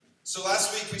So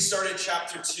last week we started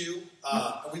chapter 2,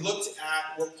 and we looked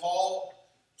at what Paul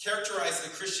characterized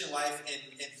the Christian life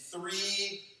in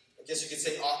three, I guess you could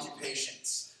say,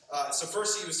 occupations. So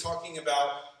first he was talking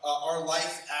about our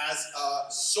life as a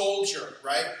soldier,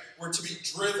 right? We're to be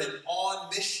driven on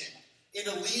mission, in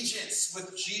allegiance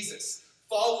with Jesus,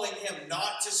 following him,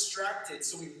 not distracted,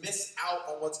 so we miss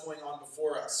out on what's going on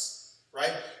before us,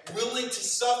 right? Willing to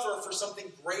suffer for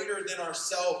something greater than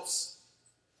ourselves.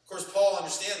 Of course, Paul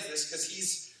understands this because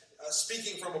he's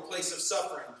speaking from a place of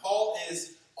suffering. Paul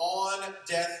is on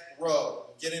death row.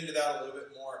 We'll get into that a little bit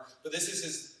more. But this is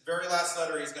his very last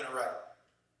letter he's going to write.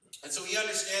 And so he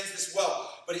understands this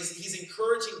well. But he's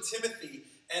encouraging Timothy,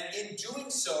 and in doing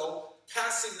so,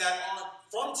 passing that on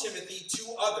from Timothy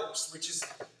to others, which is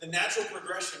the natural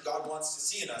progression God wants to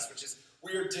see in us, which is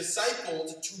we are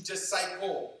discipled to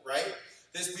disciple, right?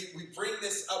 We bring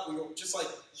this up. We just like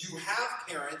you have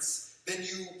parents. Then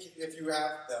if you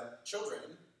have them, children,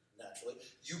 naturally,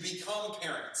 you become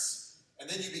parents. And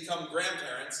then you become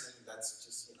grandparents, and that's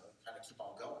just, kind of keep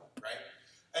on going, right?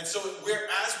 And so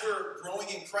as we're growing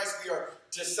in Christ, we are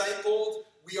discipled,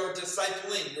 we are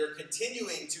discipling, we're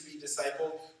continuing to be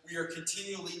discipled, we are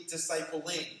continually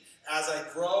discipling. As I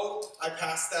grow, I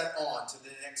pass that on to the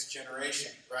next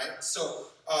generation, right? So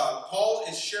Paul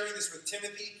is sharing this with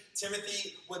Timothy.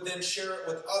 Timothy would then share it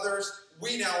with others.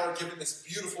 We now are given this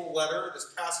beautiful letter,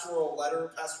 this pastoral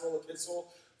epistle,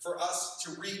 for us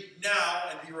to read now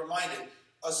and be reminded.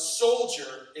 A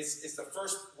soldier is the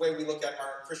first way we look at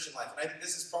our Christian life. And I think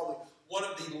this is probably one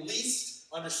of the least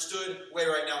understood way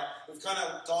right now. We've kind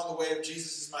of gone the way of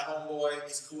Jesus is my homeboy,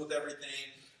 he's cool with everything.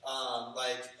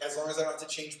 As long as I don't have to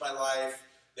change my life,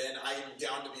 then I am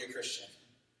down to be a Christian.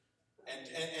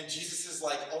 And Jesus is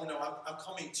like, oh no, I'm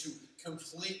coming to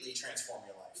completely transform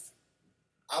your life.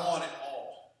 I want it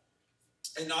all.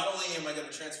 And not only am I going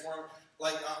to transform,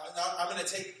 I'm going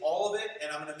to take all of it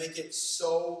and I'm going to make it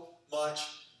so much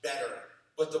better.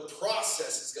 But the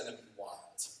process is going to be wild.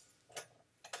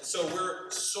 And so we're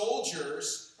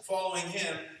soldiers following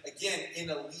him, again, in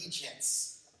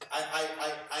allegiance.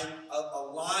 I'm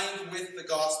aligned with the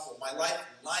gospel. My life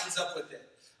lines up with it.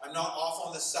 I'm not off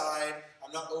on the side.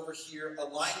 I'm not over here.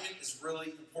 Alignment is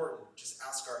really important. Just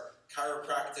ask our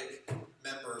chiropractic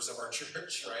members of our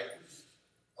church, right?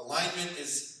 Alignment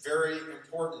is very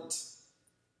important.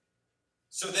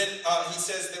 So then he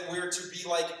says that we're to be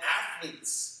like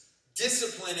athletes,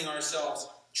 disciplining ourselves,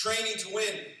 training to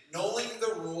win, knowing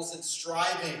the rules and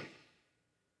striving.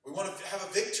 We want to have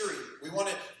a victory.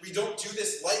 We don't do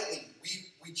this lightly.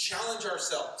 We challenge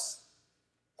ourselves.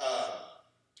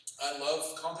 I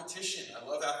love competition. I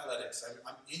love athletics.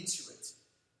 I'm into it.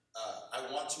 I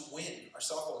want to win our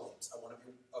softball games. I want to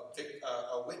be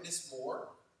a witness more,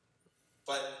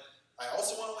 but I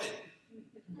also want to win.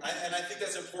 And I think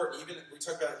that's important. Even we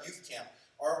talk about youth camp.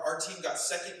 Our team got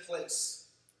second place,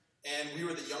 and we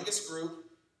were the youngest group,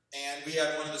 and we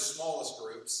had one of the smallest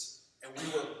groups. And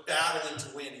we were battling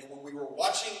to win. And when we were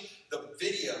watching the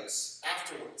videos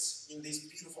afterwards, these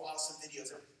beautiful, awesome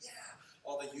videos,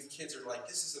 all the youth kids are like,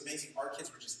 this is amazing. Our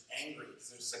kids were just angry because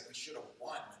they're just like, we should have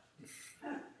won.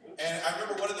 And I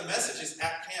remember one of the messages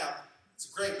at camp, it's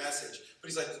a great message,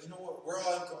 but he's like, you know what, we're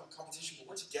all in competition, but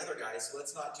we're together, guys, so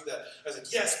let's not do that. I was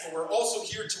like, yes, but we're also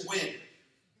here to win.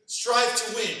 Strive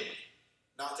to win.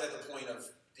 Not at the point of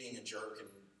being a jerk and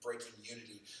breaking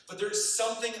unity. But there's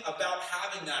something about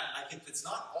having that, I think, that's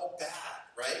not all bad,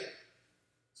 right?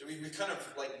 So we kind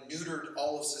of neutered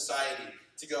all of society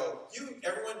to go,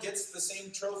 everyone gets the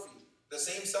same trophy, the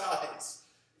same size.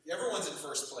 Everyone's in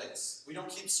first place. We don't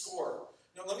keep score.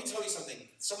 Let me tell you something.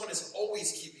 Someone is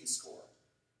always keeping score,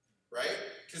 right?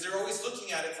 Because they're always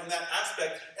looking at it from that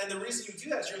aspect. And the reason you do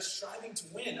that is you're striving to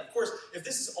win. Of course, if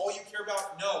this is all you care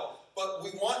about, no. But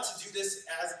we want to do this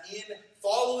as in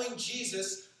following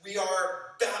Jesus. We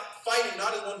are fighting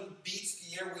not as one who beats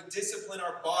the air. We discipline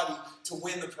our body to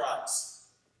win the prize.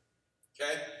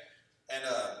 Okay? And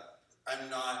I'm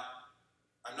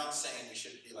not saying we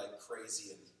should be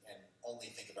crazy and only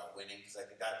think about winning, because I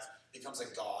think that becomes a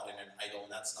god and an idol,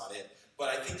 and that's not it. But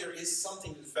I think there is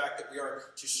something to the fact that we are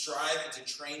to strive and to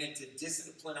train and to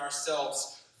discipline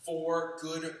ourselves for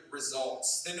good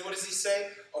results. Then what does he say?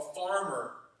 A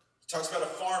farmer. He talks about a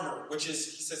farmer, which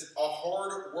is, he says, a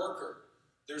hard worker.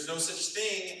 There's no such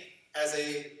thing as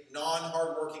a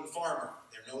non-hardworking farmer.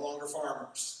 They're no longer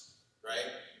farmers,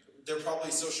 right? They're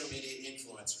probably social media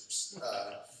influencers.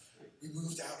 We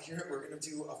moved out here, we're going to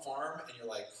do a farm, and you're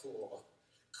like, cool.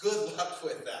 Good luck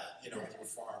with that, with your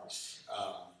farm.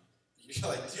 You're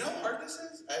like, do you know how hard this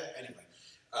is? Anyway,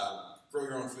 grow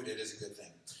your own food, it is a good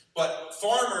thing. But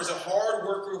farmer is a hard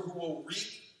worker who will reap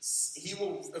he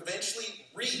will eventually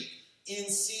reap in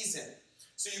season.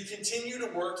 So you continue to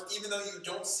work even though you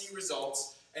don't see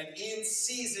results, and in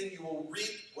season you will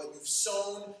reap what you've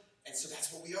sown. And so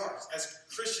that's what we are. As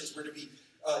Christians, we're to be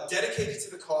dedicated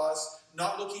to the cause,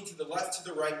 not looking to the left, to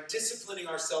the right, disciplining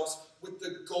ourselves with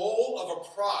the goal of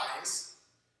a prize,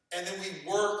 and then we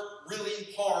work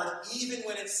really hard even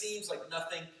when it seems like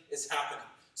nothing is happening.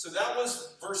 So that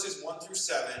was verses 1 through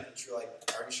 7, which you're like,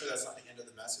 are you sure that's not the end of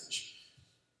the message?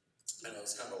 I know,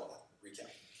 it's kind of a lot, recap.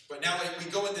 But now we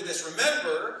go into this.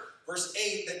 Remember, verse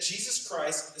 8, that Jesus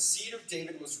Christ, the seed of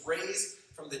David, was raised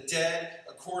from the dead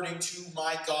according to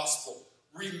my gospel.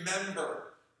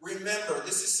 Remember,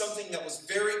 this is something that was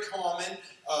very common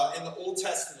in the Old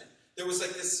Testament. There was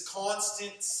like this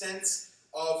constant sense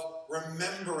of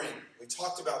remembering. We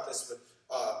talked about this with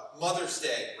Mother's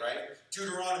Day, right?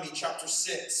 Deuteronomy chapter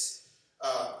 6.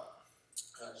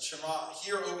 Shema,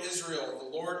 hear, O Israel, the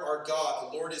Lord our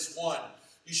God, the Lord is one.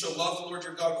 You shall love the Lord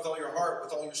your God with all your heart,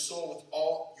 with all your soul, with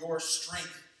all your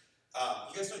strength.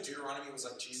 You guys know Deuteronomy was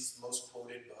like Jesus' most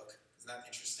quoted book. Isn't that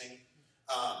interesting?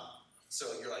 So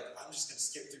you're like, I'm just going to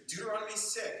skip through. Deuteronomy's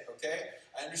sick, okay?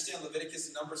 I understand Leviticus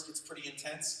and Numbers gets pretty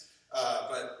intense.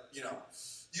 But,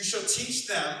 you shall teach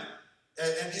them,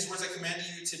 and these words I command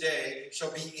you today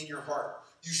shall be in your heart.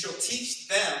 You shall teach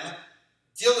them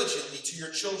diligently to your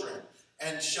children,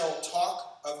 and shall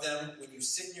talk of them when you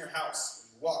sit in your house,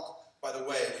 when you walk by the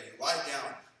way, when you lie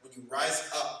down, when you rise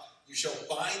up. You shall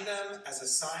bind them as a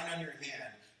sign on your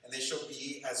hand, and they shall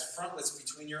be as frontlets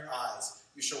between your eyes.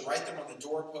 You shall write them on the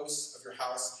doorposts of your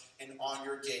house and on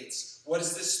your gates. What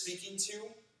is this speaking to?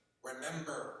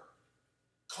 Remember.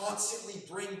 Constantly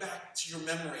bring back to your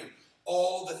memory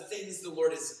all the things the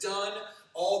Lord has done,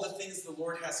 all the things the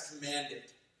Lord has commanded.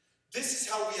 This is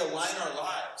how we align our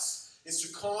lives, is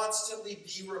to constantly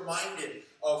be reminded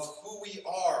of who we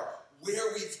are,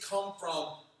 where we've come from,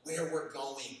 where we're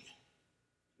going.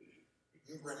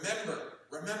 Remember.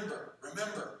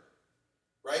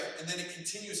 Right? And then it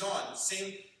continues on.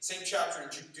 Same chapter in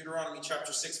Deuteronomy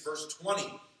chapter 6, verse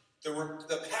 20.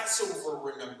 The Passover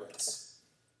remembrance.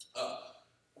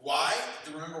 Why?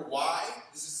 Remember why?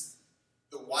 This is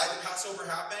why the Passover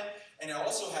happened. And it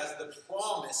also has the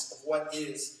promise of what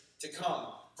is to come.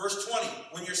 Verse 20.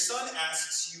 When your son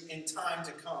asks you in time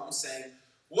to come, saying,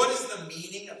 what is the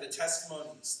meaning of the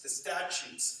testimonies, the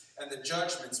statutes, and the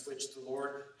judgments which the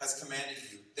Lord has commanded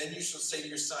you? Then you shall say to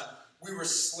your son, we were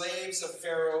slaves of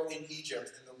Pharaoh in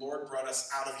Egypt, and the Lord brought us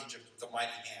out of Egypt with a mighty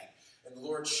hand. And the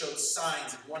Lord showed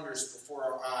signs and wonders before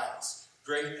our eyes,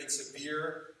 great and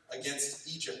severe against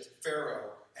Egypt,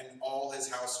 Pharaoh, and all his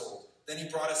household. Then he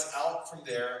brought us out from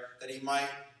there, that he might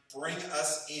bring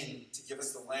us in to give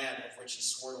us the land of which he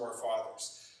swore to our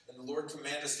fathers. And the Lord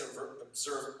commanded us to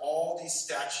observe all these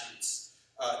statutes,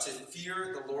 to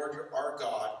fear the Lord our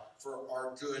God for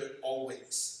our good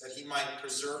always, that he might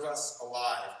preserve us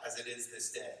alive as it is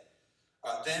this day.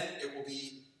 Then it will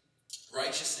be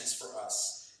righteousness for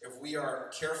us if we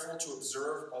are careful to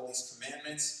observe all these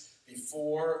commandments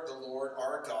before the Lord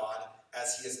our God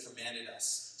as he has commanded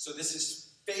us. So this is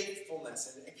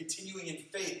faithfulness and continuing in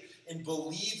faith, in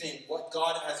believing what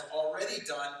God has already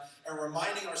done and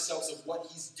reminding ourselves of what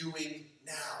he's doing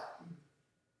now.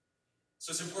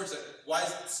 So it's important to say,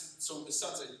 so the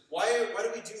son said, why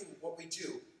do we do what we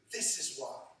do? This is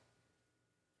why.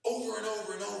 Over and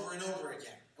over and over and over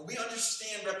again. And we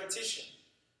understand repetition.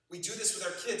 We do this with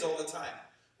our kids all the time.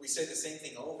 We say the same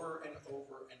thing over and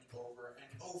over and over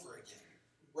and over again.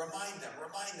 Remind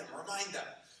them.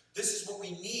 This is what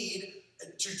we need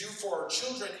to do for our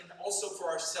children and also for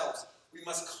ourselves. We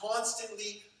must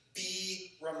constantly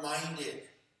be reminded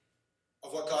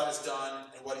of what God has done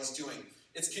and what he's doing.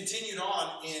 It's continued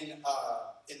on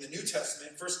in the New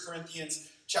Testament, 1 Corinthians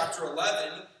chapter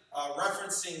 11,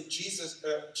 referencing Jesus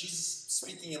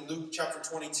speaking in Luke chapter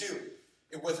 22.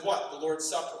 With what? The Lord's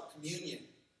Supper, communion.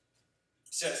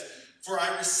 He says, for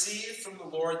I received from the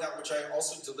Lord that which I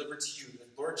also delivered to you. The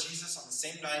Lord Jesus, on the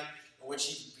same night in which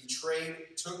he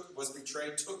was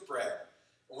betrayed, took bread.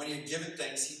 And when he had given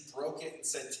thanks, he broke it and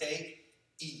said, take,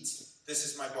 eat. This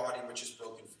is my body which is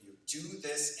broken for you. Do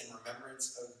this in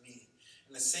remembrance of me.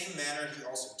 In the same manner, he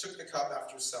also took the cup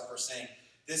after supper, saying,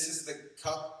 this is the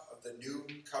cup of the new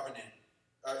covenant.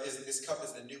 This cup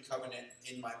is the new covenant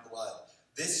in my blood.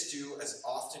 This do as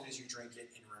often as you drink it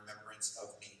in remembrance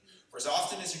of me. For as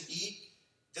often as you eat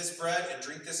this bread and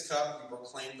drink this cup, you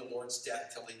proclaim the Lord's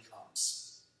death till he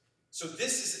comes. So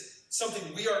this is something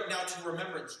we are now to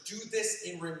remember. Do this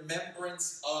in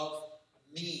remembrance of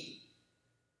me.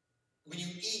 When you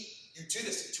eat, you do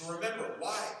this to remember.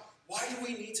 Why? Why do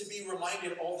we need to be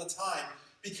reminded all the time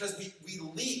because we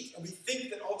leak and we think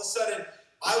that all of a sudden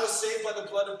I was saved by the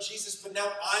blood of Jesus, but now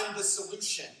I'm the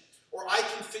solution. Or I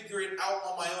can figure it out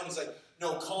on my own. He's like,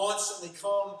 no, constantly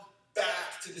come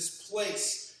back to this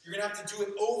place. You're going to have to do it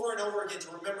over and over again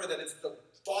to remember that it's the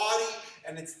body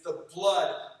and it's the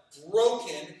blood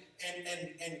broken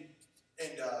and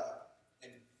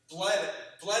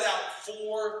bled out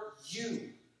for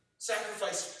you.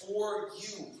 Sacrificed for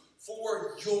you,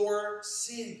 for your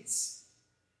sins.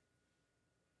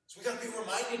 So we got to be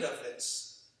reminded of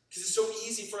this because it's so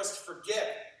easy for us to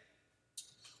forget.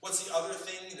 What's the other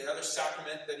thing, the other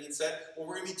sacrament that he said? Well,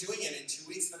 we're going to be doing it in 2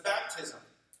 weeks, the baptism.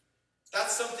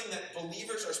 That's something that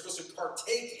believers are supposed to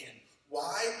partake in.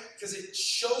 Why? Because it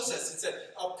shows us, it's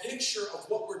a picture of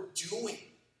what we're doing.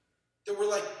 That we're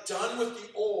like done with the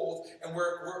old and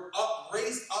we're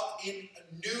raised up in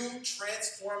a new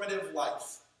transformative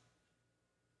life.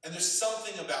 And there's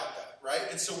something about that, right?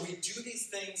 And so we do these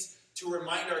things to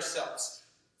remind ourselves.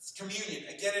 It's communion,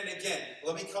 again and again.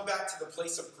 Let me come back to the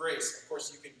place of grace. Of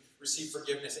course, you can receive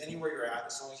forgiveness anywhere you're at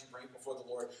as long as you bring it before the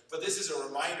Lord. But this is a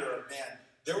reminder of, man,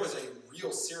 there was a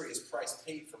real serious price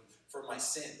paid for my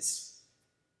sins.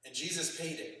 And Jesus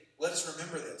paid it. Let us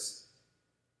remember this.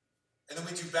 And then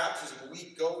we do baptism. When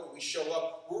we go and we show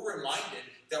up, we're reminded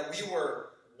that we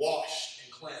were washed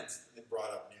and cleansed and then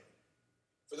brought up new.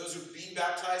 For those who've been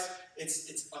baptized,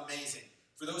 it's amazing.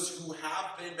 For those who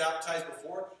have been baptized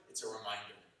before, it's a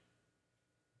reminder.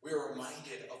 We are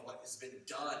reminded of what has been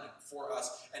done for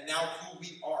us and now who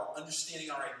we are,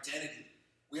 understanding our identity.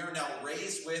 We are now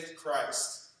raised with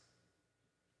Christ.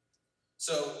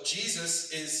 So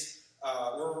Jesus is,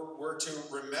 we're to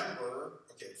remember,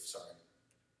 this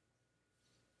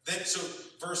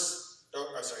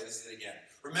is it again.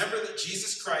 Remember that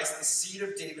Jesus Christ, the seed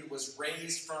of David, was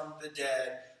raised from the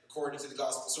dead according to the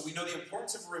gospel. So we know the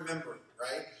importance of remembering,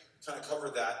 right? We kind of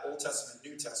covered that, Old Testament,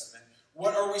 New Testament.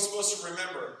 What are we supposed to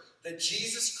remember? That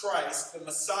Jesus Christ, the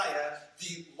Messiah,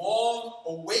 the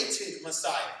long-awaited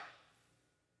Messiah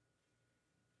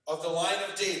of the line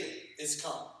of David, is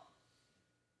come.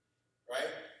 Right?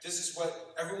 This is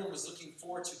what everyone was looking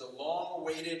forward to, the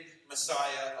long-awaited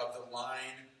Messiah of the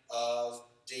line of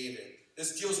David.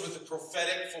 This deals with the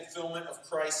prophetic fulfillment of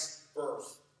Christ's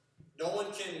birth. No one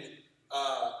can,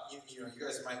 you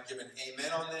guys might give an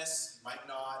amen on this, might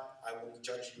not. I will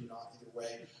judge you not either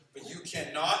way. But you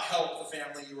cannot help the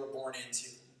family you were born into.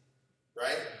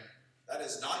 Right? That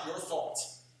is not your fault.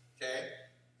 Okay?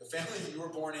 The family you were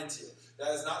born into.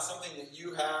 That is not something that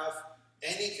you have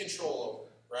any control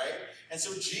over. Right? And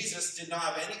so Jesus did not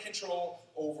have any control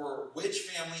over which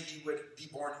family he would be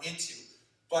born into.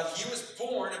 But he was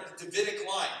born of the Davidic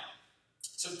line.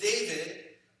 So David,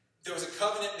 there was a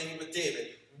covenant made with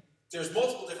David. There's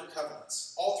multiple different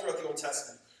covenants all throughout the Old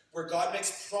Testament where God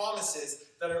makes promises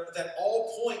that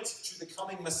all point to the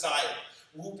coming Messiah,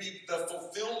 who will be the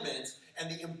fulfillment and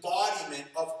the embodiment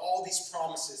of all these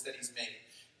promises that he's made.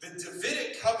 The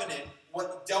Davidic covenant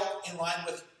dealt in line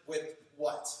with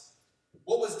what?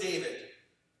 What was David?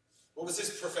 What was his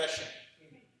profession?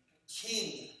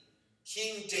 King.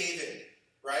 King David,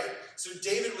 right? So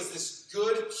David was this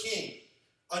good king,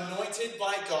 anointed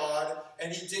by God,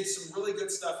 and he did some really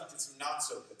good stuff. He did some not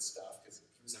so good stuff because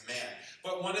he was a man.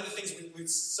 But one of the things we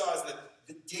saw is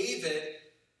that David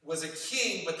was a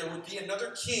king, but there would be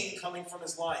another king coming from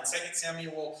his line. 2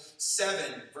 Samuel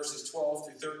 7, verses 12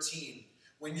 through 13.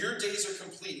 When your days are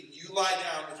complete, you lie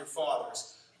down with your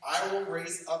fathers, I will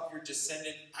raise up your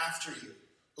descendant after you,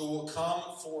 who will come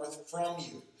forth from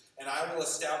you, and I will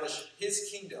establish his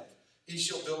kingdom. He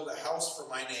shall build a house for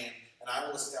my name, and I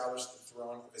will establish the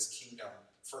throne of his kingdom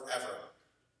forever.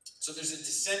 So there's a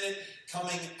descendant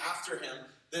coming after him.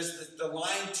 There's the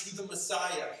line to the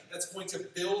Messiah that's going to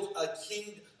build a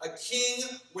king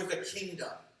with a kingdom.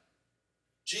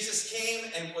 Jesus came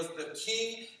and was the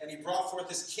king, and he brought forth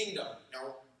his kingdom.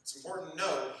 Now, it's important to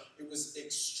know it was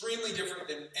extremely different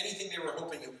than anything they were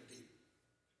hoping it would be.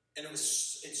 And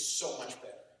it's so much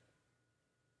better.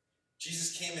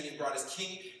 Jesus came and he brought his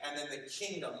king and then the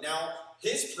kingdom. Now,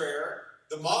 his prayer,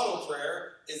 the model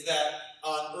prayer, is that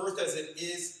on earth as it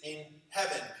is in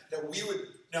heaven, that we would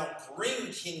now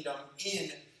bring kingdom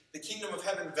in. The kingdom of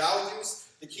heaven values,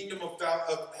 the kingdom of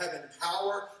heaven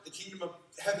power, the kingdom of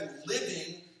heaven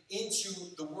living into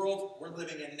the world we're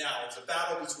living in now. It's a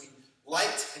battle between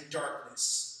light and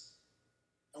darkness.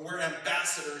 And we're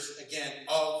ambassadors, again,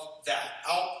 of that,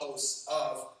 outposts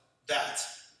of that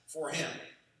for him.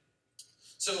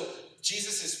 So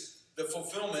Jesus is the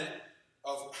fulfillment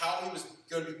of how he was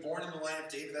going to be born in the line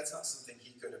of David. That's not something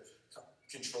he could have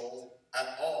controlled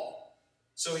at all.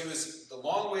 So he was the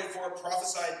long waited for,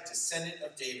 prophesied descendant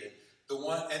of David,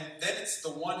 and then it's the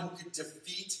one who could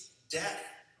defeat death,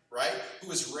 right? Who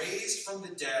was raised from the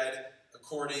dead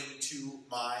according to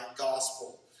my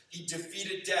gospel. He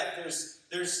defeated death.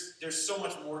 There's so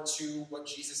much more to what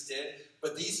Jesus did,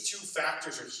 but these two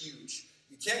factors are huge.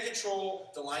 You can't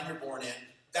control the line you're born in.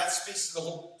 That speaks to the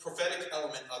whole prophetic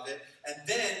element of it. And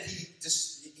then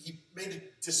he made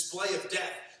a display of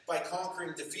death by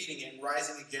conquering, defeating it, and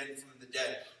rising again from the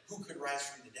dead. Who could rise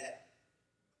from the dead?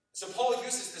 So Paul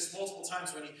uses this multiple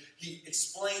times when he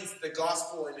explains the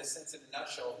gospel in a sense, in a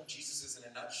nutshell, who Jesus is in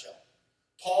a nutshell.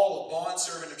 Paul, a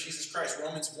bondservant of Jesus Christ,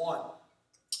 Romans 1,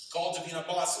 called to be an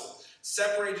apostle,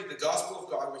 separated the gospel of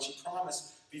God, which he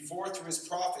promised before through his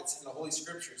prophets in the Holy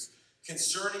Scriptures,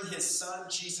 concerning his Son,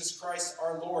 Jesus Christ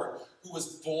our Lord, who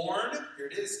was born, here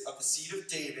it is, of the seed of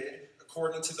David,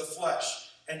 according to the flesh,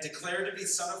 and declared to be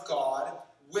Son of God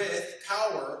with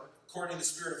power, according to the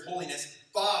Spirit of holiness,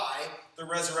 by the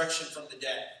resurrection from the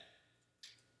dead.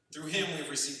 Through him we have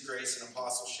received grace and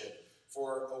apostleship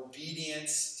for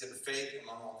obedience to the faith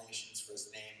among all nations, for his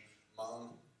name,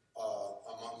 among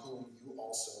whom you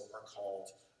also are called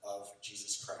of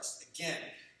Jesus Christ. Again,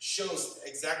 shows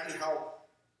exactly how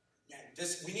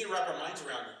we need to wrap our minds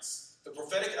around this. The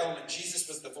prophetic element, Jesus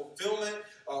was the fulfillment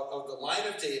of the line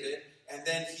of David, and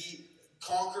then he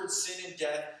conquered sin and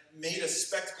death, made a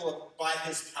spectacle by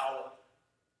his power.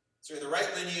 So he had the right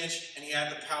lineage, and he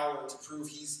had the power to prove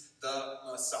he's the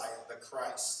Messiah, the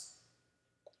Christ.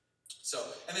 So,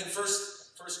 and then 1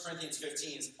 Corinthians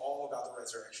 15 is all about the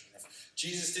resurrection. If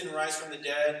Jesus didn't rise from the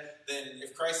dead, then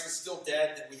if Christ is still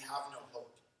dead, then we have no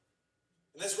hope.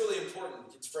 And that's really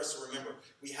important for us to remember.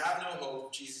 We have no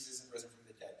hope. Jesus isn't risen from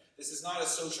the dead. This is not a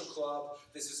social club.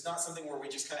 This is not something where we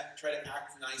just kind of try to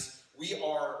act nice. We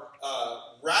are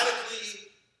radically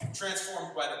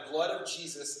transformed by the blood of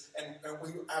Jesus, and we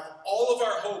have all of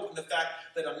our hope in the fact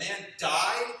that a man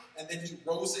died and then he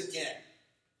rose again.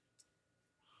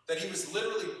 That he was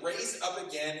literally raised up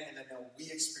again, and then we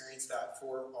experience that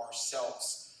for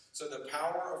ourselves. So the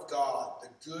power of God,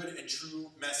 the good and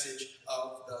true message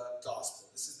of the gospel.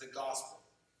 This is the gospel.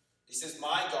 He says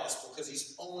my gospel because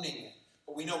he's owning it.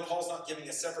 But we know Paul's not giving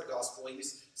a separate gospel. He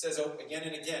says again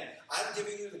and again, I'm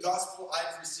giving you the gospel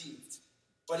I've received.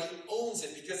 But he owns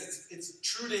it because it's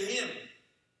true to him.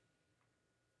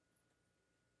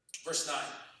 Verse 9.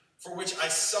 For which I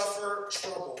suffer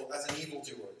trouble as an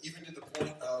evildoer, even to the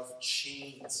point of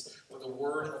chains, where the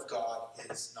word of God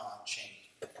is not chained.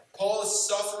 Paul is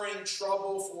suffering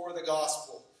trouble for the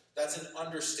gospel. That's an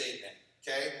understatement,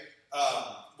 okay?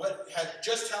 What had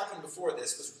just happened before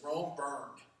this was Rome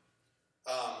burned.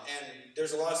 And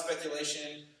there's a lot of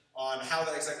speculation on how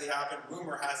that exactly happened.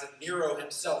 Rumor has it Nero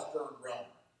himself burned Rome.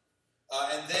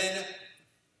 And then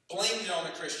blamed it on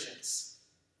the Christians.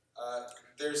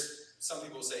 Some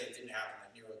people say it didn't happen,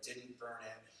 that Nero didn't burn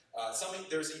it.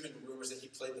 There's even rumors that he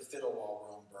played the fiddle while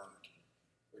Rome burned,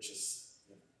 which is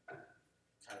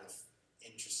kind of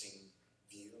interesting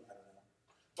view. I don't know.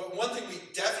 But one thing we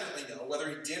definitely know, whether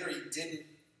he did or he didn't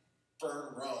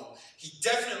burn Rome, he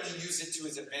definitely used it to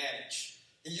his advantage.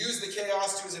 He used the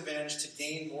chaos to his advantage to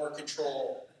gain more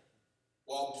control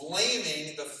while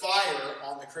blaming the fire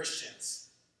on the Christians.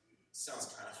 Sounds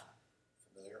kind of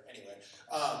familiar. Anyway,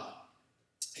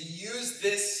 he used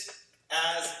this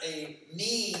as a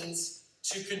means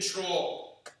to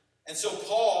control. And so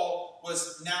Paul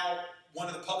was now one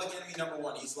of the public enemy number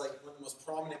one. He's like one of the most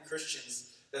prominent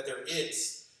Christians that there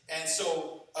is. And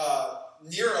so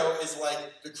Nero is like,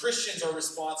 the Christians are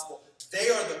responsible. They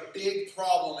are the big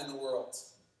problem in the world.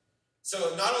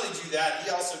 So not only do that, he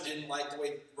also didn't like the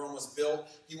way Rome was built.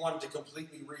 He wanted to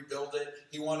completely rebuild it.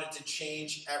 He wanted to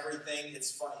change everything.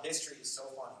 It's fun. History is so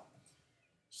funny.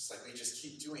 Just like we just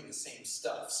keep doing the same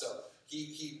stuff. So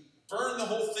he burned the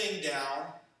whole thing down,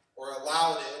 or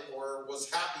allowed it, or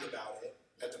was happy about it,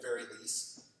 at the very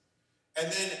least.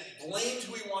 And then blamed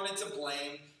who he wanted to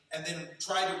blame, and then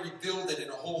tried to rebuild it in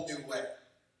a whole new way.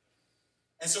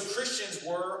 And so Christians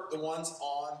were the ones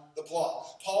on the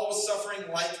block. Paul was suffering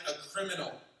like a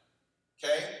criminal.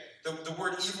 Okay? The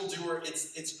word evildoer,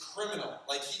 it's criminal.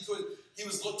 Like he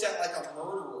was looked at like a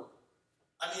murderer.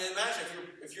 I mean, imagine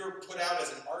if you're put out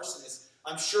as an arsonist,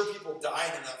 I'm sure people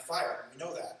died in that fire. We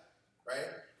know that, right?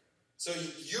 So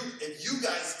if you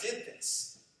guys did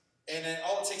this, and then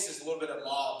all it takes is a little bit of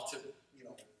mob to,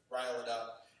 rile it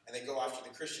up, and they go after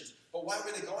the Christians. But why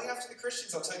were they going after the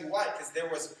Christians? I'll tell you why. Because there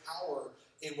was power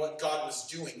in what God was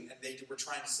doing, and they were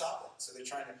trying to stop it. So they're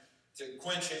trying to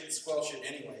quench it and squelch it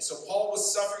anyway. So Paul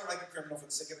was suffering like a criminal for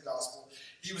the sake of the gospel.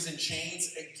 He was in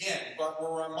chains again. But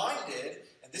we're reminded,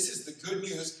 and this is the good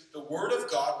news, the word of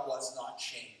God was not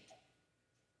chained.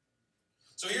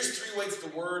 So here's 3 ways the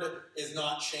word is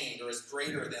not chained or is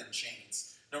greater than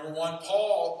chains. Number 1,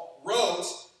 Paul wrote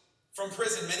from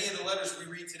prison many of the letters we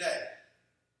read today.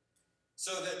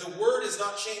 So that the word is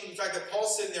not chained. In fact, that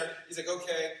Paul's sitting there, he's like,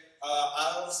 okay,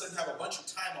 I all of a sudden have a bunch of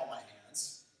time on my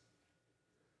hands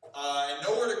and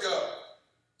nowhere to go.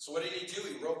 So what did he do?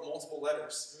 He wrote multiple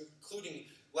letters, including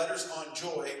letters on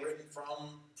joy written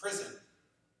from prison.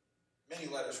 Many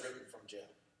letters written from jail.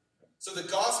 So the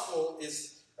gospel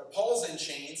is, Paul's in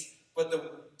chains, but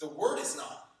the word is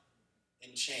not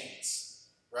in chains,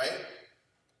 right?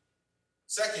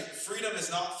 Second, freedom is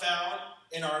not found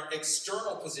in our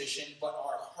external position, but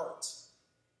our heart.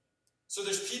 So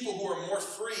there's people who are more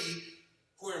free,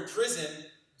 who are in prison,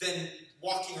 than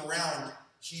walking around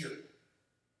here.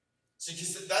 So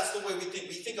because that's the way we think.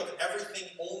 We think of everything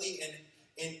only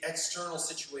in external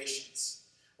situations.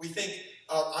 We think,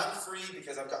 I'm free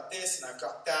because I've got this and I've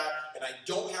got that, and I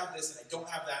don't have this and I don't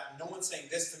have that, and no one's saying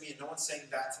this to me and no one's saying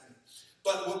that to me.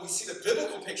 But when we see the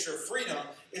biblical picture of freedom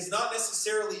is not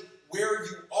necessarily where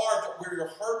you are, but where your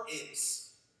heart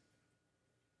is.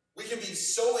 We can be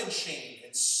so enchained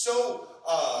and so,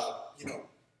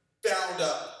 bound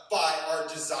up by our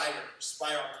desires,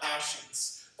 by our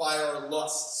passions, by our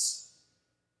lusts.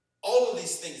 All of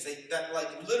these things that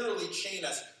literally chain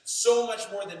us so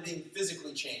much more than being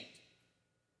physically chained.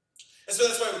 And so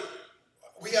that's why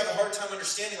we have a hard time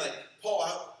understanding, Paul,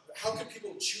 how could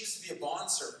people choose to be a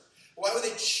bondservant? Why would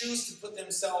they choose to put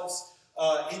themselves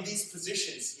in these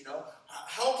positions?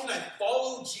 How can I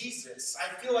follow Jesus?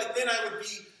 I feel like then I would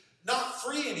be not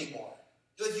free anymore.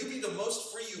 You'd be the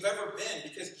most free you've ever been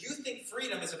because you think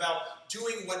freedom is about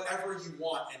doing whatever you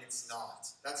want, and it's not.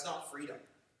 That's not freedom.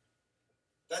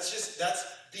 That's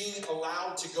being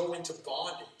allowed to go into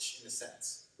bondage in a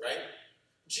sense, right?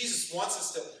 Jesus wants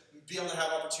us to be able to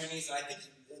have opportunities, and I think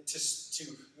to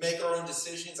make our own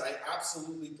decisions. I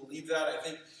absolutely believe that. I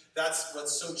think that's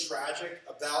what's so tragic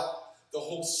about the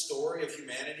whole story of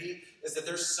humanity is that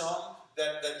there's some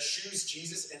that choose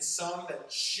Jesus and some that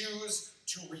choose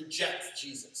to reject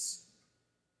Jesus.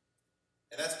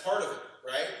 And that's part of it,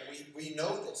 right? We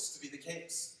know this to be the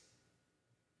case.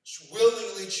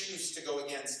 Willingly choose to go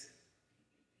against it.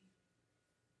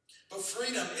 But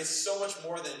freedom is so much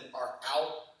more than our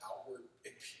outward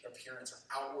appearance,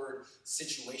 our outward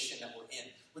situation that we're in,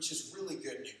 which is really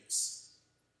good news.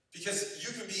 Because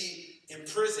you can be in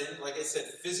prison, like I said,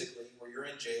 physically, where you're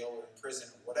in jail or in prison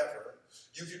or whatever.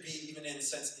 You could be, even in a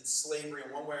sense, in slavery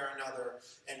in one way or another,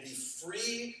 and be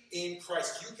free in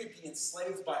Christ. You could be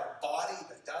enslaved by a body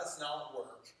that does not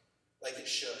work like it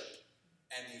should,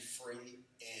 and be free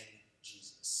in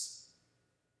Jesus.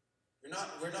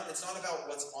 It's not about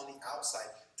what's on the outside.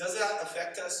 Does that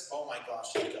affect us? Oh my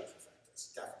gosh, it does affect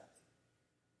us, definitely.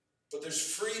 But there's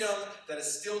freedom that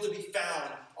is still to be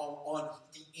found on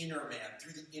the inner man,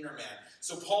 through the inner man.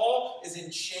 So Paul is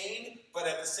enchained, but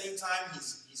at the same time,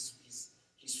 he's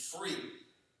free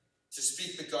to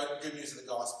speak the good news of the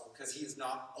gospel because he is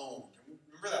not owned.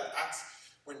 Remember that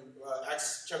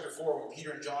Acts chapter 4, when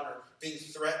Peter and John are being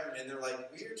threatened, and they're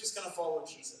like, we're just going to follow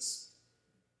Jesus.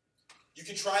 You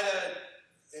can try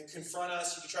to confront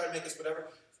us, you can try to make us whatever,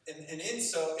 and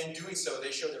in doing so,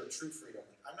 they show their true freedom.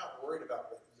 I'm not worried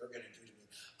about what you're going to do to me.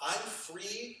 I'm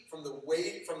free from the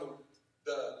weight, from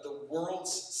the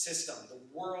world's system, the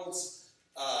world's,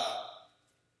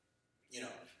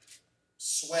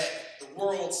 sway, the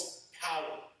world's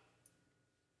power,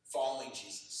 following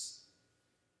Jesus.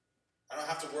 I don't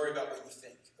have to worry about what you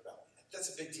think about me.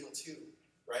 That's a big deal too,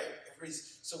 right?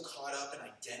 Everybody's so caught up in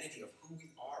identity of who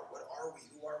we are. What are we?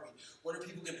 Who are we? What are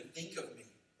people going to think of me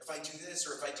if I do this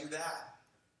or if I do that?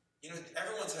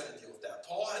 Everyone's had to deal with that.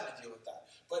 Paul had to deal with that.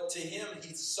 But to him,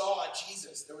 he saw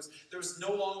Jesus. There was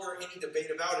no longer any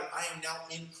debate about it. I am now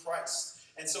in Christ.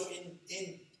 And so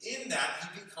in that,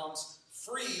 he becomes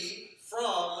free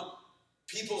from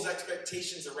people's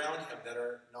expectations around him that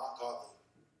are not godly.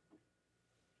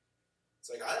 It's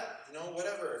like,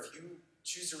 whatever. If you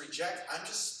choose to reject, I'm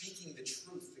just speaking the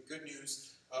truth, the good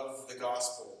news of the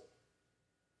gospel.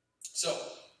 So,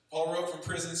 Paul wrote from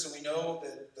prison, so we know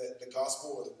that the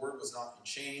gospel or the word was not in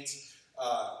chains.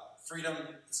 Freedom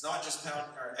is not just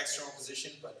found in our external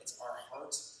position, but it's our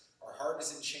heart. Our heart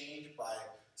is enchained by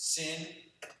sin.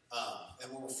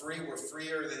 And when we're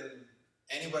freer than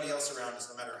anybody else around us,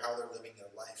 no matter how they're living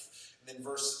their life. And then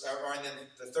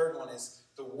the third one is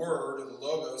the word, or the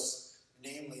logos,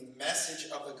 namely the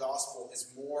message of the gospel,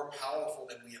 is more powerful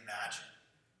than we imagine.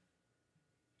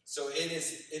 So it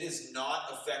is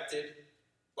not affected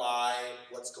by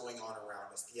what's going on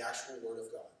around us, the actual word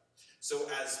of God. So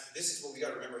this is what we got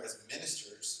to remember as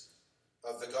ministers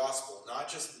of the gospel, not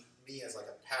just me as like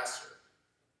a pastor,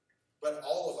 But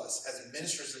all of us, as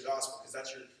ministers of the gospel, because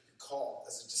that's your call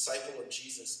as a disciple of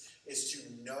Jesus, is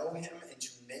to know him and to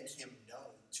make him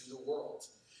known to the world.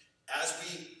 As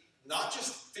we not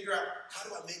just figure out, how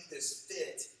do I make this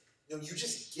fit? No, you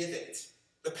just give it.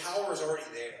 The power is already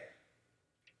there.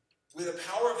 With the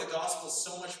power of the gospel is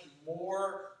so much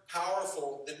more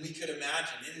powerful than we could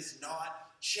imagine. It is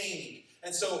not chained.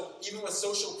 And so even with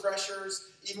social pressures,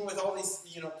 even with all these,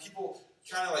 people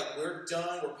kind of like, we're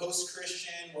done, we're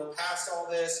post-Christian, we're past all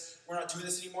this, we're not doing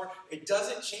this anymore, it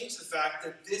doesn't change the fact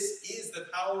that this is the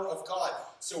power of God.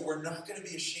 So we're not going to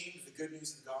be ashamed of the good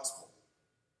news of the gospel.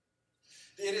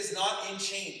 It is not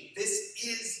enchained. This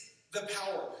is the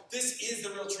power. This is the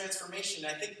real transformation.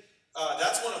 And I think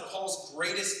that's one of Paul's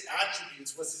greatest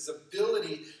attributes, was his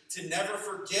ability to never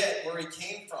forget where he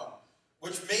came from,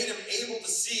 which made him able to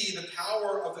see the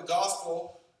power of the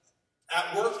gospel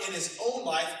at work in his own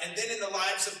life and then in the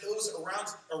lives of those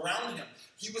around him.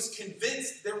 He was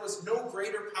convinced there was no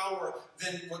greater power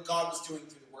than what God was doing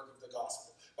through the work of the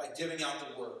gospel, by giving out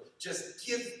the word. Just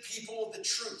give people the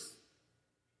truth.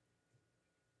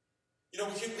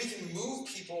 We can move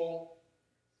people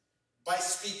by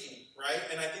speaking, right?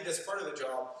 And I think that's part of the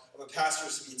job of a pastor,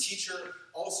 is to be a teacher,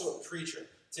 also a preacher.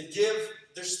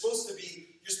 You're supposed to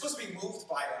be moved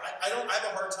by it. I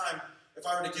have a hard time, if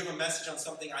I were to give a message on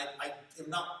something I am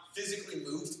not physically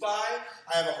moved by,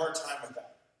 I have a hard time with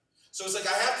that. So it's like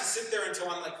I have to sit there until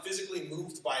I'm like physically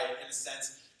moved by it, in a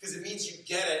sense, because it means you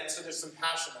get it, so there's some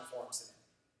passion that forms in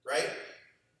it, right?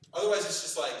 Otherwise it's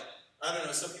just like, I don't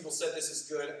know, some people said this is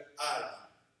good, I don't know.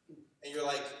 And you're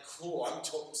like, cool, I'm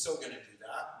so going to do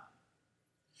that.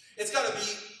 It's got to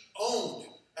be owned.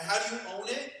 And how do you own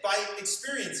it? By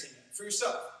experiencing it for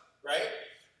yourself, right?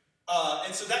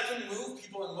 And so that can move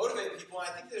people and motivate people. And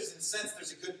I think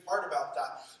there's a good part about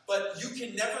that. But you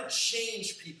can never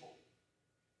change people.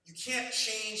 You can't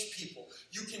change people.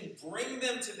 You can bring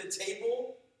them to the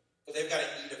table, but they've got to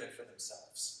eat of it for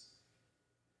themselves.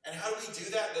 And how do we do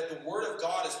that? That the Word of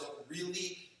God is what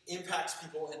really impacts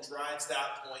people and drives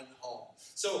that point home.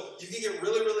 So you can get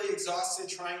really, really exhausted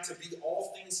trying to be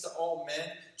all things to all men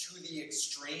to the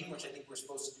extreme, which I think we're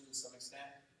supposed to do to some extent.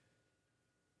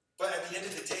 But at the end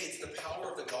of the day, it's the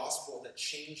power of the gospel that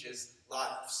changes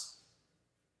lives.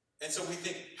 And so we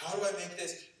think, how do I make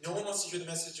this? No one wants to hear the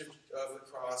message of the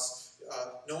cross.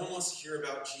 No one wants to hear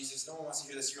about Jesus. No one wants to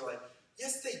hear this. You're like,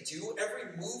 yes, they do.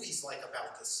 Every movie's like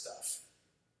about this stuff.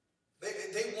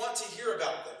 They want to hear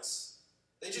about this.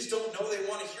 They just don't know they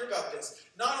want to hear about this.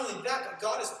 Not only that, but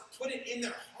God has put it in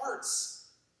their hearts.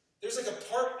 There's like a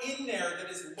part in there that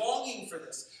is longing for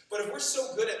this. But if we're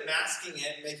so good at masking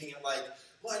it, making it like,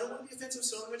 well, I don't want to be offensive,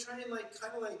 so I'm going to try and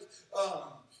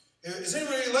does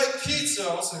anybody like pizza?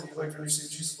 Also, if you'd like to receive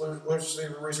Jesus' Lord and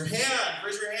Savior, raise your hand.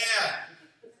 Raise your hand.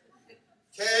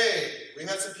 Okay, we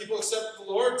had some people accept the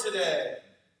Lord today.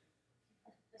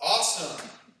 Awesome.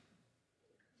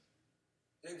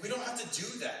 We don't have to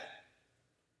do that.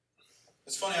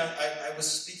 It's funny, I was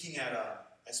speaking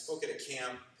I spoke at a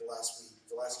camp the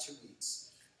last 2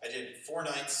 weeks. I did 4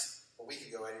 nights a week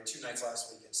ago. I did 2 nights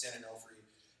last week at San Onofre.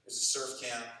 It was a surf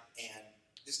camp, and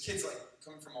these kids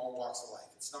come from all walks of life.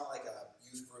 It's not like a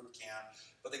youth group camp,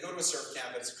 but they go to a surf camp,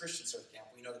 but it's a Christian surf camp.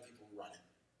 We know the people who run it.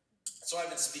 So I've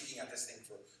been speaking at this thing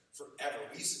for forever.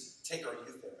 We used to take our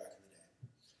youth there back in the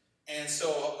day. And so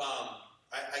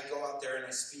I go out there and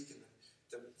I speak, and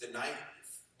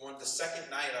the second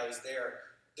night I was there,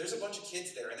 there's a bunch of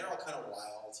kids there, and they're all kind of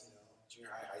wild, junior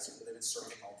high school. They've been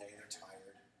surfing all day, they're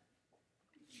tired.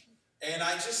 And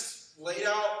I just laid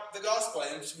out the gospel.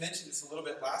 I just mentioned this a little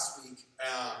bit last week, and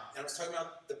I was talking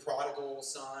about the prodigal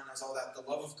son, I was all that, the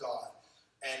love of God.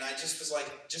 And I just was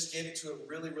like, just gave it to it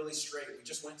really, really straight. We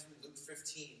just went through Luke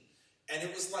 15, and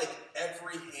it was like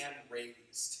every hand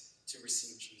raised to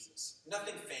receive Jesus.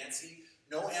 Nothing fancy.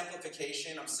 No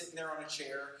amplification. I'm sitting there on a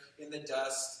chair in the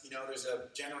dust. There's a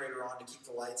generator on to keep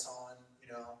the lights on.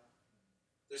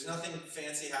 There's nothing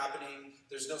fancy happening.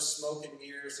 There's no smoke and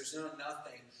mirrors. There's no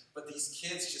nothing. But these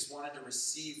kids just wanted to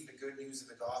receive the good news of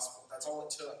the gospel. That's all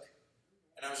it took.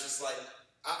 And I was just like,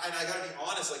 and I got to be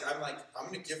honest, I'm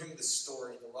going to give them the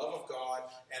story, the love of God,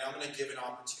 and I'm going to give an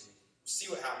opportunity. See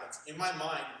what happens. In my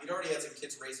mind, we'd already had some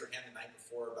kids raise their hand the night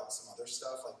before about some other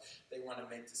stuff, like they want to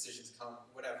make decisions,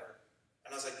 whatever.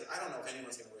 And I was like, I don't know if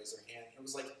anyone's going to raise their hand. It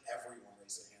was like everyone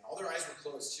raised their hand. All their eyes were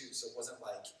closed too, so it wasn't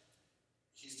like,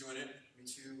 he's doing it, me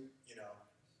too,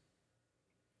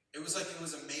 It was like, it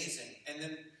was amazing. And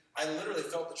then I literally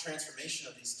felt the transformation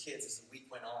of these kids as the week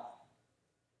went on.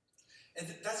 And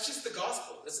that's just the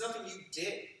gospel. That's nothing you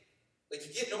did. Like,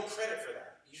 you get no credit for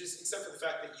that. You just, except for the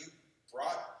fact that you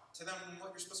brought to them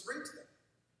what you're supposed to bring to them.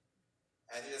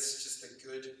 And I think that's just the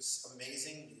good,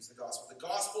 amazing news of the gospel. The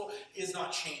gospel is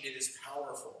not chained, it is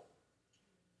powerful.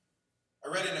 I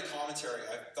read in a commentary,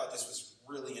 I thought this was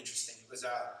really interesting. It was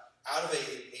out of I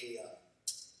think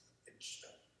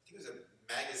it was a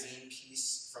magazine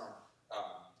piece from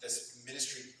this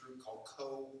ministry group called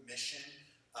Co-Mission.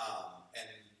 And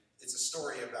it's a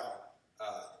story about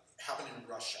happened in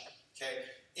Russia. Okay,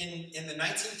 in the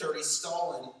 1930s,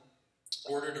 Stalin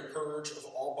ordered a purge of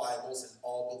all Bibles and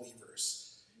all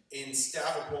believers. In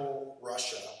Stavropol,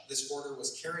 Russia, this order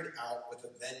was carried out with a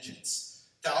vengeance.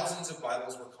 Thousands of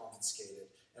Bibles were confiscated,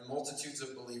 and multitudes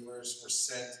of believers were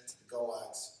sent to the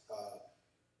gulags,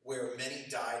 where many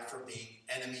died for being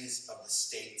enemies of the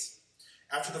state.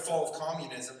 After the fall of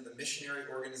communism, the missionary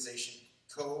organization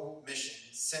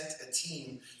Co-Mission sent a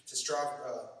team to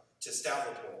Stavropol.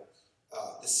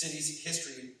 The city's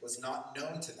history was not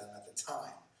known to them at the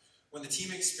time. When the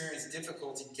team experienced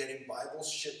difficulty getting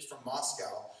Bibles shipped from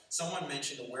Moscow, someone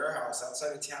mentioned a warehouse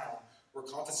outside of town where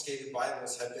confiscated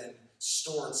Bibles had been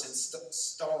stored since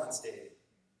Stalin's day.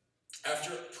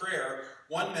 After prayer,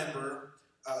 one member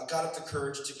got up the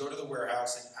courage to go to the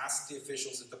warehouse and ask the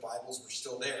officials if the Bibles were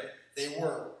still there. They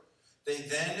were. They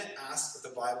then asked if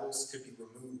the Bibles could be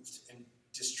removed and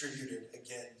distributed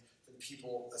again to the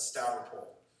people of Stavropol.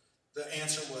 The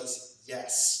answer was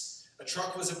yes. A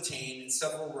truck was obtained and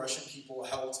several Russian people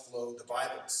helped load the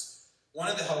Bibles. One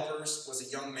of the helpers was a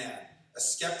young man, a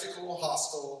skeptical,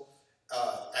 hostile,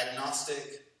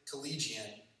 agnostic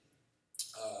collegian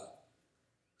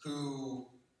who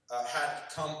had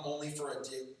come only for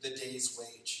the day's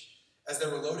wage. As they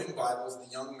were loading Bibles,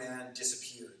 the young man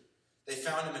disappeared. They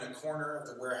found him in a corner of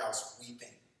the warehouse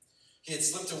weeping. He had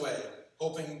slipped away,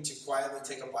 hoping to quietly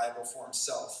take a Bible for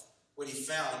himself. What he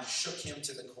found shook him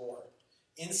to the core.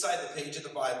 Inside the page of the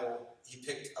Bible he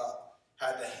picked up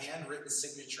had the handwritten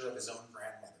signature of his own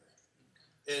grandmother.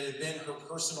 It had been her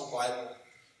personal Bible.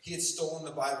 He had stolen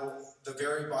the Bible, the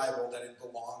very Bible that had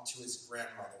belonged to his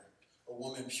grandmother, a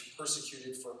woman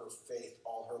persecuted for her faith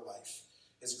all her life.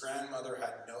 His grandmother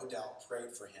had no doubt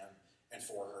prayed for him and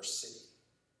for her city.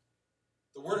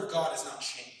 The Word of God is not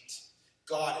chained.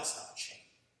 God is not chained.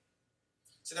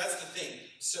 So that's the thing.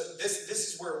 So this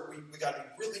is where we got to be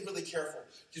really, really careful,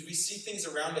 because we see things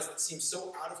around us that seem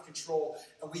so out of control,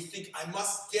 and we think, I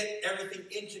must get everything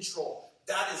in control.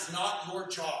 That is not your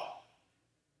job.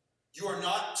 You are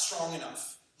not strong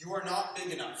enough. You are not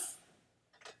big enough.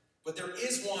 But there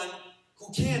is one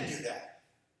who can do that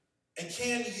and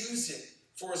can use it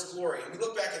for his glory. And we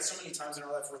look back at so many times in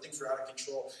our life where things were out of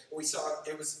control, and we saw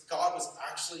God was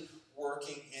actually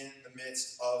working in the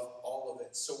midst of all of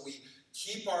it. So we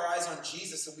keep our eyes on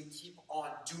Jesus, and we keep on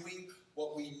doing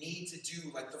what we need to do,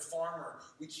 like the farmer.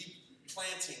 We keep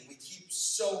planting, we keep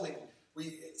sowing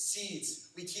seeds,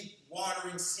 we keep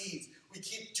watering seeds, we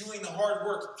keep doing the hard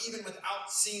work even without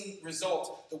seeing results.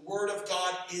 The Word of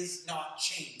God is not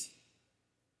chained.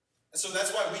 And so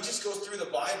that's why we just go through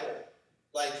the Bible.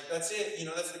 Like, that's it.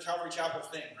 That's the Calvary Chapel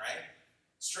thing, right?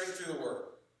 Straight through the Word.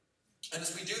 And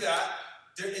as we do that,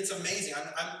 it's amazing.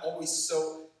 I'm always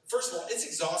so... First of all, it's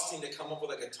exhausting to come up with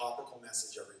like a topical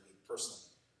message every week, personally.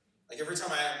 Like every time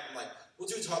I'm like, we'll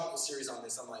do a topical series on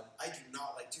this. I'm like, I do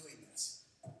not like doing this.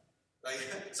 Like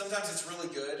sometimes it's really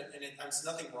good, and there's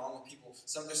nothing wrong with people.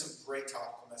 There's some great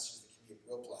topical messages that can be a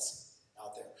real blessing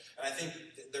out there. And I think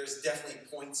there's definitely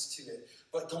points to it.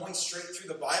 But going straight through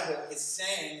the Bible is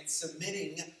saying,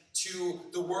 submitting to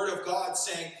the Word of God,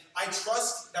 saying, I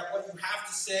trust that what you have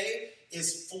to say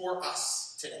is for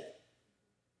us today.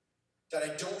 That I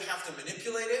don't have to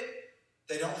manipulate it.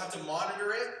 They don't have to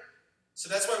monitor it. So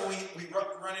that's why when we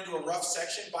run into a rough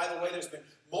section. By the way, there's been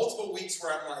multiple weeks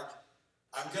where I'm like,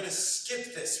 I'm going to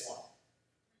skip this one.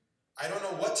 I don't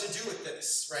know what to do with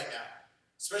this right now.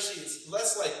 Especially, it's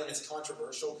less like when it's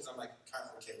controversial, because I'm like kind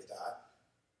of okay with that.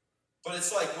 But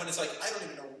it's like when it's like, I don't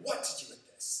even know what to do with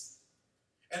this.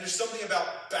 And there's something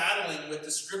about battling with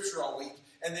the scripture all week.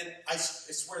 And then I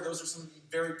swear those are some of the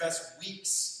very best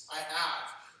weeks I have.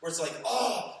 Where it's like,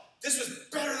 oh, this was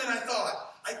better than I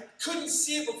thought. I couldn't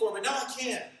see it before, but now I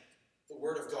can. The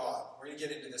Word of God. We're going to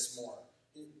get into this more.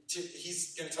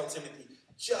 He's going to tell Timothy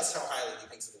just how highly he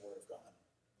thinks of the Word of God.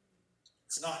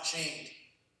 It's not chained.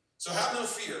 So have no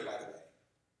fear, by the way.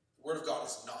 The Word of God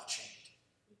is not chained.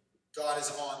 God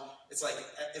is on, it's like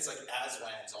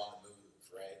Aslan's on the move,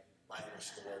 right? My English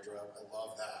to the wardrobe. I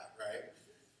love that, right?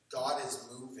 God is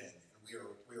moving, and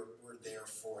we're there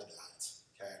for that,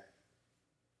 okay?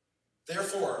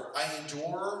 Therefore, I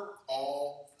endure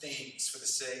all things for the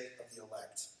sake of the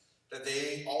elect, that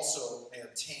they also may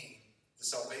obtain the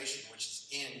salvation which is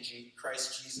in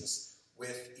Christ Jesus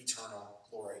with eternal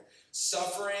glory.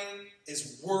 Suffering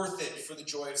is worth it for the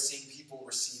joy of seeing people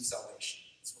receive salvation.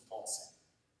 That's what Paul's saying.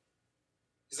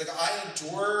 He's like, I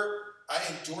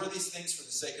endure these things for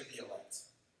the sake of the elect.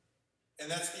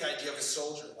 And that's the idea of a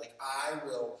soldier. Like, I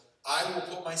will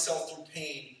put myself through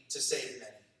pain to save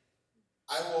many.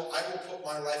 I will put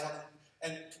my life on it.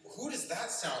 And who does that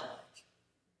sound like?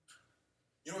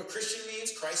 You know what Christian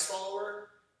means? Christ follower?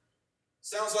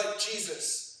 Sounds like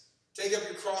Jesus. Take up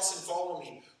your cross and follow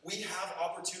me. We have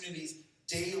opportunities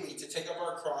daily to take up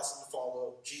our cross and to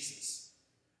follow Jesus.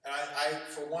 And I,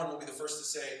 for one, will be the first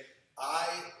to say, I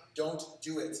don't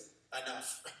do it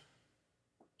enough.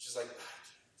 Just like,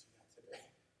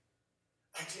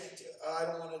 I can't do it. I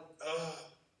don't want to.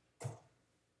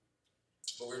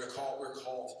 But we're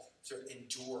called to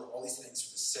endure all these things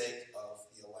for the sake of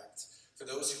the elect, for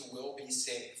those who will be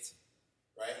saved.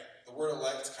 Right? The word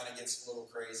elect kind of gets a little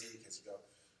crazy because you go,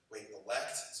 wait,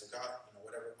 elect? So God,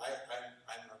 whatever.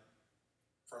 I'm a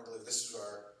firm believer. This is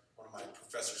one of my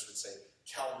professors would say,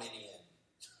 Calminian.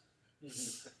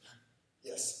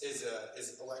 Yes.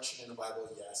 Is election in the Bible?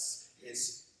 Yes.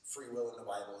 Is free will in the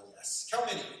Bible? Yes.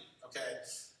 Calminian. Okay?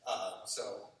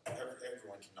 So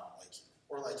everyone cannot like you.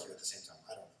 Or like you at the same time.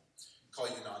 I don't know. Call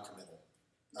you non-committal.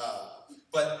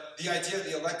 But the idea of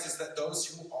the elect is that those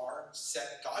who are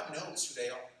set, God knows who they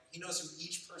are. He knows who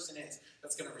each person is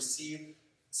that's going to receive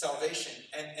salvation.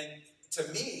 And to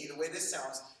me, the way this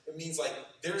sounds, it means like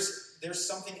there's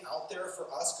something out there for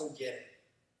us, go get it.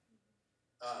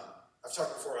 I've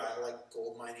talked before, I like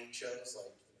gold mining shows,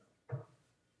 like,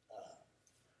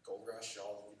 Gold Rush,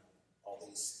 all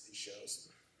these shows.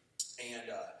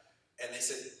 And they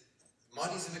said,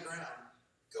 money's in the ground,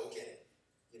 go get it,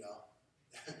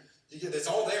 It's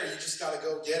all there, you just got to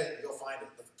go get it and go find it.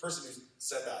 The person who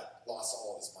said that lost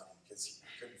all of his money because he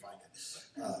couldn't find it.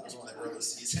 It was one of the early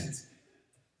seasons.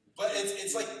 But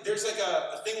it's like, there's like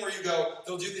a thing where you go,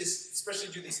 they'll do this,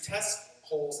 especially do these test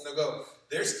holes, and they'll go,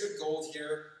 there's good gold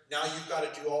here, now you've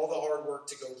got to do all the hard work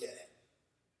to go get it.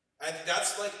 And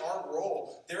that's like our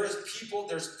role. There is people,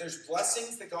 there's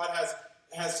blessings that God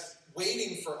has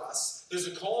waiting for us. There's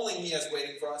a calling he has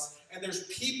waiting for us. And there's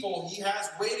people he has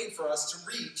waiting for us to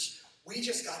reach. We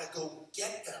just got to go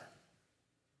get them.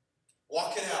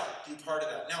 Walk it out. Be part of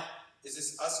that. Now, is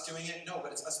this us doing it? No,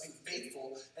 but it's us being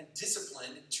faithful and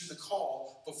disciplined to the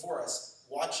call before us.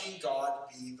 Watching God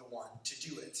be the one to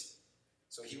do it.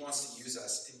 So he wants to use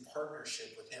us in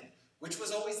partnership with him, which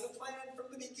was always the plan from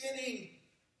the beginning,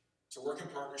 to work in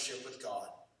partnership with God.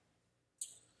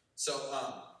 So,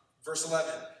 verse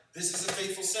 11, this is a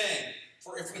faithful saying,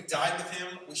 for if we die with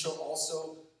him, we shall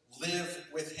also live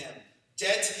with him.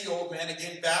 Dead to the old man,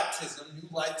 again, baptism, new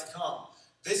life to come.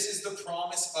 This is the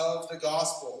promise of the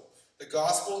gospel. The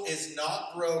gospel is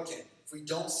not broken. If we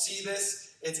don't see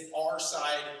this, it's our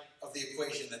side of the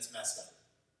equation that's messed up.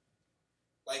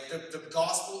 Like, the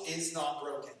gospel is not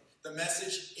broken. The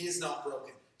message is not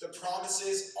broken. The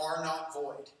promises are not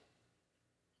void.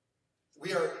 We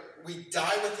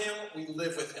die with him, we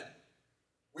live with him.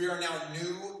 We are now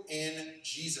new in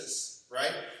Jesus,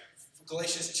 right?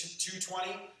 Galatians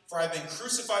 2:20, for I have been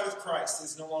crucified with Christ. It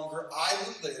is no longer I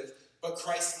who live, but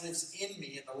Christ lives in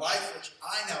me. In the life which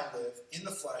I now live in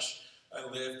the flesh, I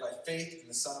live by faith in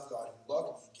the Son of God who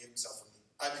loved me and gave himself for me.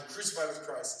 I have been crucified with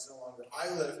Christ. It is no longer I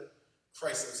live,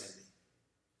 Christ lives in me.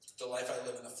 The life I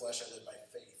live in the flesh, I live by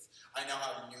faith. I now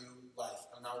have new life.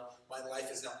 My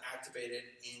life is now activated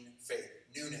in faith.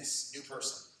 Newness, new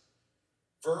person.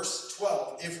 Verse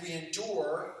 12, if we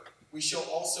endure, we shall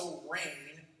also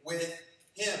reign with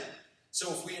him.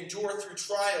 So if we endure through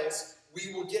trials,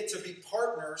 we will get to be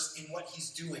partners in what he's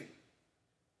doing.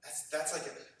 That's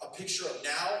like a picture of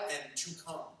now and to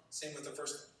come. Same with the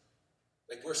first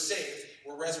one. Like, we're saved,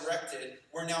 we're resurrected,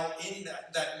 we're now in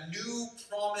that new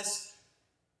promise,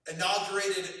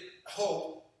 inaugurated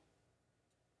hope,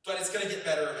 but it's going to get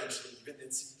better eventually.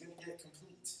 It's going to get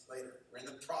complete later. We're in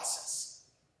the process.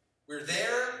 We're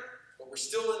there, but we're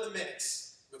still in the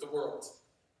mix with the world.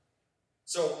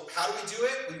 So how do we do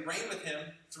it? We reign with him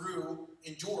through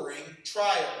enduring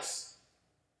trials.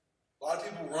 A lot of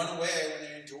people run away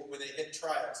when they hit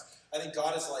trials. I think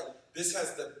God is like, this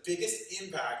has the biggest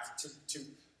impact to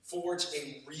forge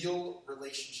a real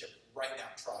relationship right now,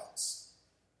 trials.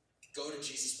 Go to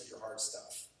Jesus with your hard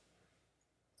stuff.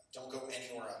 Don't go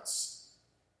anywhere else.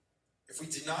 If we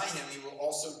deny him, he will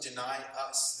also deny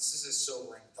us. This is a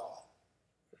sobering thought.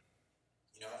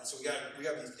 And so we got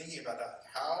to be thinking about that.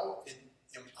 How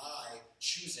am I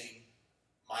choosing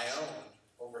my own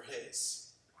over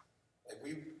his? Like,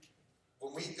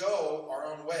 when we go our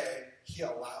own way, he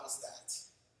allows that.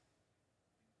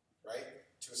 Right?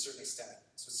 To a certain extent.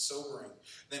 So it's sobering.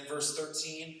 Then verse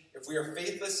 13, if we are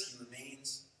faithless, he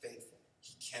remains faithful.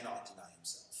 He cannot deny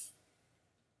himself.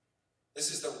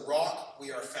 This is the rock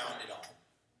we are founded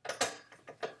on.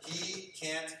 He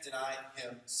can't deny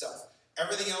himself.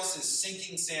 Everything else is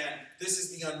sinking sand. This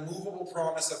is the unmovable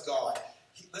promise of God.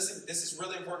 Listen, this is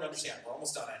really important to understand. We're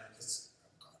almost done, I know, because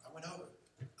I went over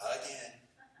again.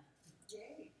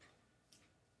 Yay.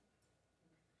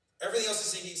 Everything else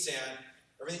is sinking sand.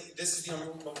 This is the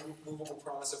unmovable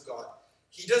promise of God.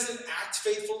 He doesn't act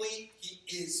faithfully.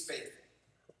 He is faithful.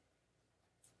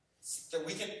 That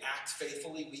we can act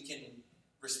faithfully, we can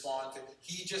respond faithfully.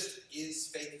 He just is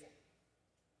faithful.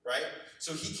 Right?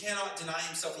 So he cannot deny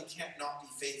himself. He can't not be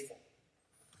faithful.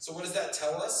 So what does that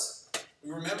tell us?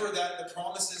 We remember that the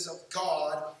promises of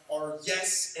God are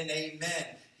yes and amen.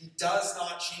 He does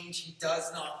not change. He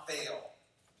does not fail.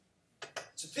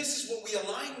 So this is what we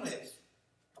align with.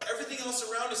 Everything else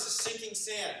around us is sinking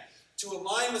sand. To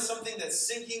align with something that's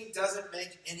sinking doesn't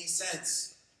make any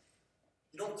sense.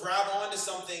 You don't grab onto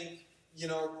something,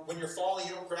 when you're falling,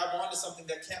 you don't grab onto something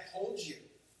that can't hold you.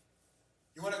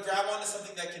 You want to grab onto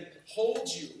something that can hold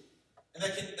you and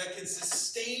that can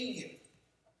sustain you.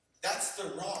 That's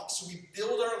the rock. So we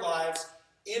build our lives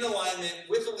in alignment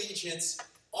with allegiance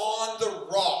on the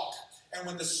rock. And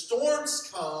when the storms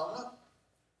come,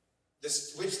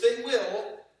 which they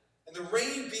will, and the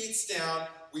rain beats down,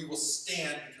 we will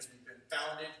stand because we've been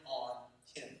founded on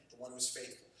him, the one who's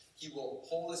faithful. He will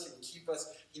hold us. He will keep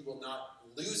us. He will not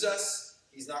lose us.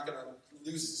 He's not going to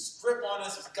lose his grip on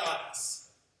us. He's got us.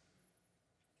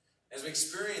 As we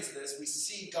experience this, we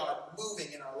see God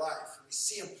moving in our life. We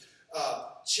see him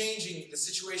changing the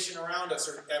situation around us,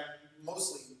 or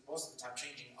most of the time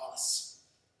changing us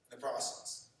in the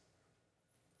process.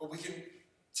 But we can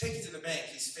take it to the bank.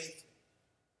 He's faithful.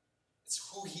 It's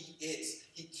who he is.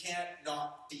 He can't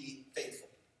not be faithful.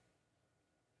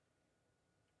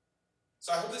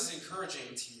 So I hope this is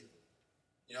encouraging to you.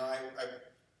 I'm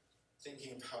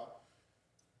thinking about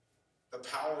the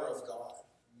power of God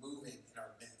moving in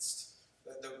our midst.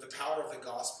 The power of the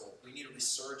gospel. We need a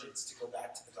resurgence to go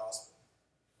back to the gospel.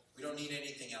 We don't need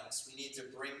anything else. We need to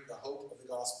bring the hope of the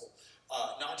gospel,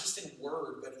 not just in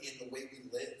word, but in the way we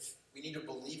live. We need to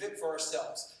believe it for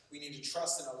ourselves. We need to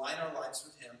trust and align our lives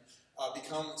with him,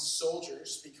 become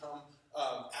soldiers, become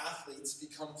athletes,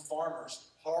 become farmers,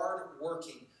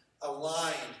 hard-working,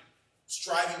 aligned,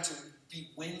 striving to be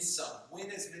winsome,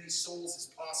 win as many souls as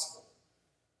possible,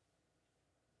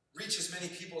 reach as many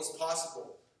people as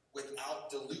possible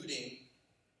without diluting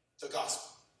the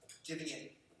gospel, giving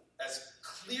it as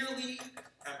clearly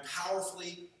and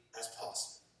powerfully as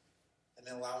possible, and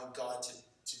then allowing God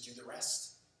to do the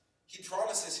rest. He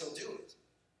promises he'll do it.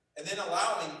 And then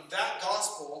allowing that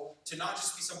gospel to not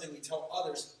just be something we tell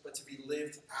others, but to be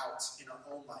lived out in our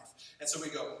own life. And so we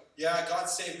go, yeah, God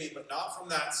saved me, but not from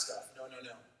that stuff. No.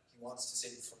 He wants to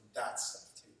save you from that stuff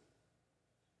too.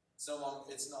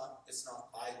 It's not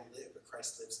I who live, but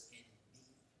Christ lives in me.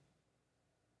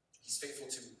 He's faithful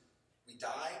to, we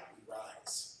die, we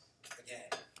rise.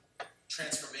 Again,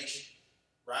 transformation.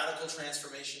 Radical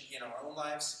transformation in our own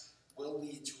lives will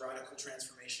lead to radical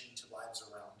transformation to lives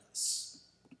around us.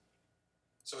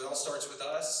 So it all starts with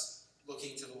us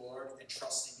looking to the Lord and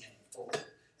trusting him fully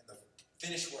in the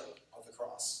finished work of the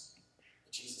cross.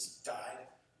 That Jesus died,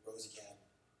 rose again,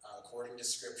 according to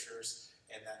scriptures,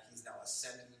 and that he's now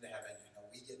ascended into heaven, and that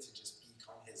we get to just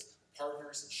become his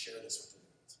partners and share this with the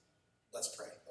world. Let's pray.